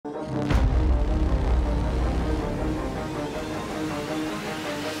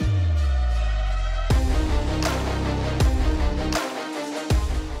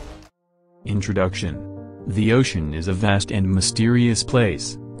Introduction. The ocean is a vast and mysterious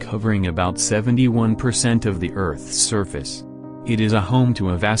place, covering about 71% of the Earth's surface. It is a home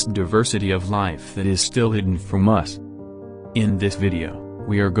to a vast diversity of life that is still hidden from us. In this video,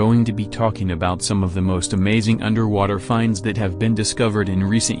 we are going to be talking about some of the most amazing underwater finds that have been discovered in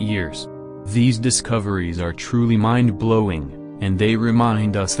recent years. These discoveries are truly mind-blowing, and they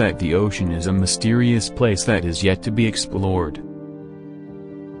remind us that the ocean is a mysterious place that is yet to be explored.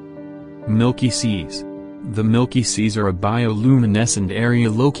 Milky Seas. The Milky Seas are a bioluminescent area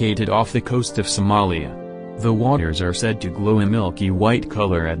located off the coast of Somalia. The waters are said to glow a milky white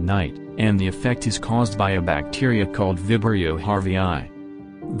color at night, and the effect is caused by a bacteria called Vibrio harvii.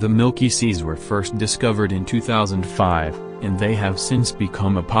 The Milky Seas were first discovered in 2005, and they have since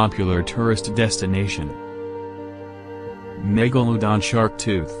become a popular tourist destination. Megalodon shark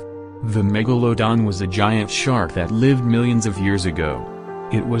tooth. The Megalodon was a giant shark that lived millions of years ago.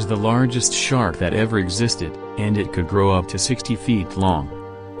 It was the largest shark that ever existed, and it could grow up to 60 feet long.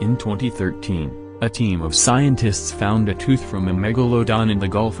 In 2013, a team of scientists found a tooth from a Megalodon in the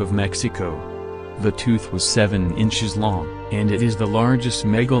Gulf of Mexico. The tooth was 7 inches long, and it is the largest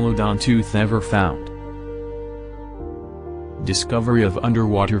Megalodon tooth ever found. Discovery of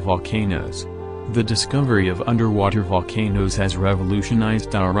underwater volcanoes. The discovery of underwater volcanoes has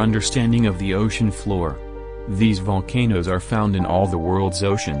revolutionized our understanding of the ocean floor. These volcanoes are found in all the world's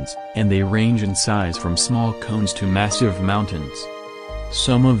oceans, and they range in size from small cones to massive mountains.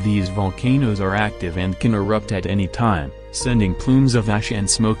 Some of these volcanoes are active and can erupt at any time, sending plumes of ash and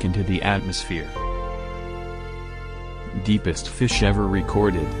smoke into the atmosphere. Deepest fish ever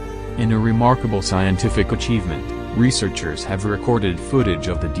recorded. In a remarkable scientific achievement, researchers have recorded footage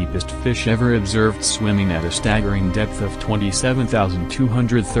of the deepest fish ever observed swimming at a staggering depth of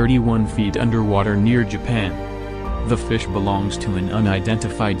 27,231 feet underwater near Japan. The fish belongs to an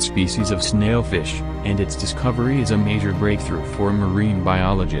unidentified species of snailfish, and its discovery is a major breakthrough for marine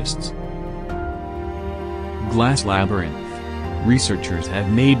biologists. Glass labyrinth. Researchers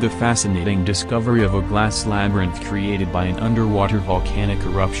have made the fascinating discovery of a glass labyrinth created by an underwater volcanic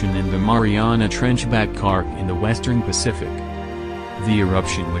eruption in the Mariana Trench back arc in the western Pacific. The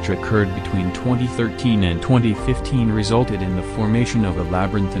eruption, which occurred between 2013 and 2015, resulted in the formation of a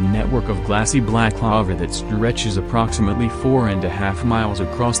labyrinthine network of glassy black lava that stretches approximately 4.5 miles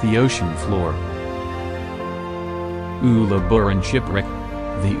across the ocean floor. Uluburun shipwreck.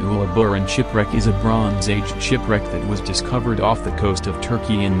 The Uluburun shipwreck is a Bronze Age shipwreck that was discovered off the coast of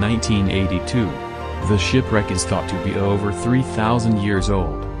Turkey in 1982. The shipwreck is thought to be over 3,000 years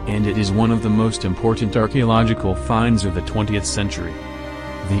old, and it is one of the most important archaeological finds of the 20th century.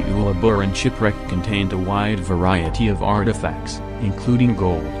 The Uluburun shipwreck contained a wide variety of artifacts, including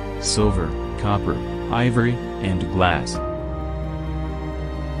gold, silver, copper, ivory, and glass.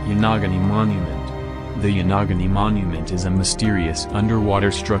 Yonaguni Monument. The Yonaguni Monument is a mysterious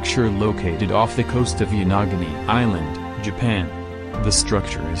underwater structure located off the coast of Yonaguni Island, Japan. The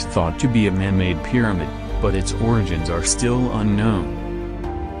structure is thought to be a man-made pyramid, but its origins are still unknown.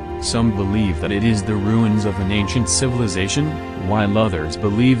 Some believe that it is the ruins of an ancient civilization, while others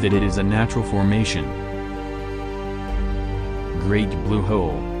believe that it is a natural formation. Great Blue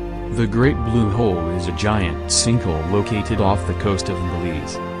Hole. The Great Blue Hole is a giant sinkhole located off the coast of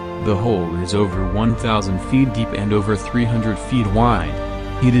Belize. The hole is over 1,000 feet deep and over 300 feet wide.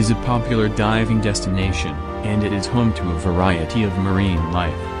 It is a popular diving destination, and it is home to a variety of marine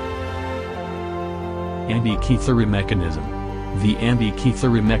life. Antikythera Mechanism. The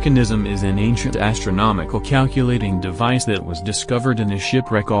Antikythera Mechanism is an ancient astronomical calculating device that was discovered in a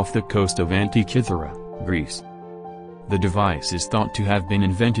shipwreck off the coast of Antikythera, Greece. The device is thought to have been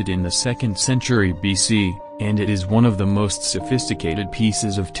invented in the 2nd century BC, and it is one of the most sophisticated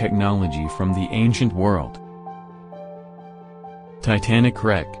pieces of technology from the ancient world. Titanic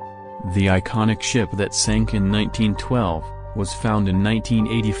wreck. The iconic ship that sank in 1912, was found in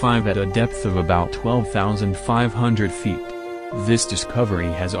 1985 at a depth of about 12,500 feet. This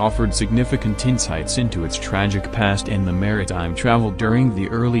discovery has offered significant insights into its tragic past and the maritime travel during the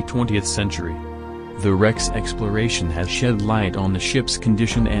early 20th century. The wreck's exploration has shed light on the ship's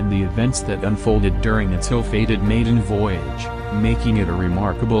condition and the events that unfolded during its ill-fated maiden voyage, making it a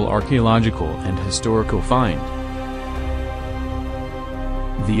remarkable archaeological and historical find.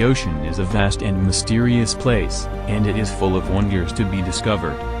 The ocean is a vast and mysterious place, and it is full of wonders to be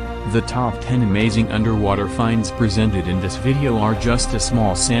discovered. The top 10 amazing underwater finds presented in this video are just a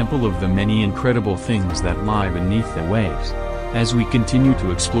small sample of the many incredible things that lie beneath the waves. As we continue to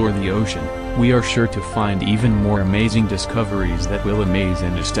explore the ocean, we are sure to find even more amazing discoveries that will amaze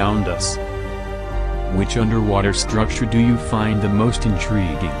and astound us. Which underwater structure do you find the most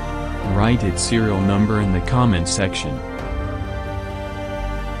intriguing? Write its serial number in the comment section.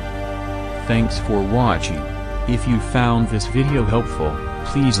 Thanks for watching. If you found this video helpful,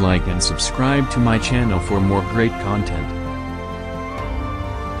 please like and subscribe to my channel for more great content.